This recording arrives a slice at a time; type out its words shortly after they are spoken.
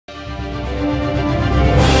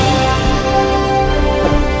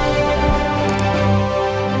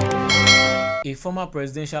former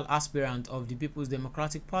presidential aspirant of the People's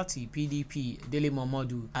Democratic Party (PDP), Dele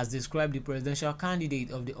Momodu, has described the presidential candidate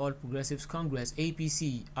of the All Progressives Congress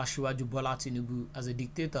 (APC), Asiwaju Bola Tinubu, as a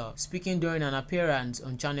dictator. Speaking during an appearance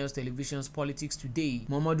on Channels Television's Politics Today,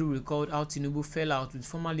 Momodu recalled how Tinubu fell out with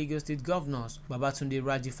former Lagos State governors Babatunde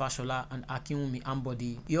Raji Fashola and Akinwumi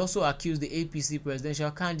Ambode. He also accused the APC presidential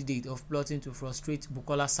candidate of plotting to frustrate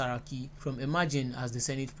Bukola Saraki from emerging as the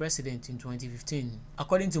Senate president in 2015.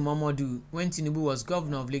 According to Momodu, when Tinubu was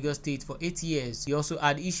governor of Lagos State for 8 years, he also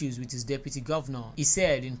had issues with his deputy governor. He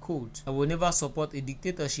said, in quote, "I will never support a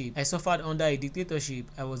dictatorship. I suffered under a dictatorship.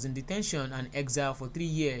 I was in detention and exile for 3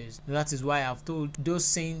 years. That is why I have told those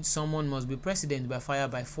saying someone must be president by fire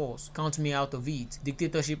by force. Count me out of it.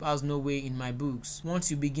 Dictatorship has no way in my books. Once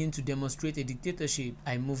you begin to demonstrate a dictatorship,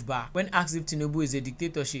 I move back." When asked if Tinubu is a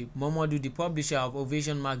dictatorship, Momodu, the publisher of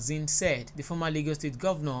Ovation magazine, said the former Lagos State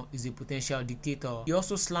governor is a potential dictator. He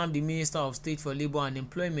also slammed the Minister of State for Labour and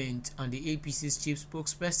Employment and the APC's chief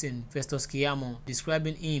spokesperson, Festus Keyamo,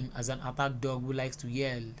 describing him as an attack dog who likes to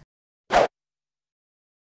yell.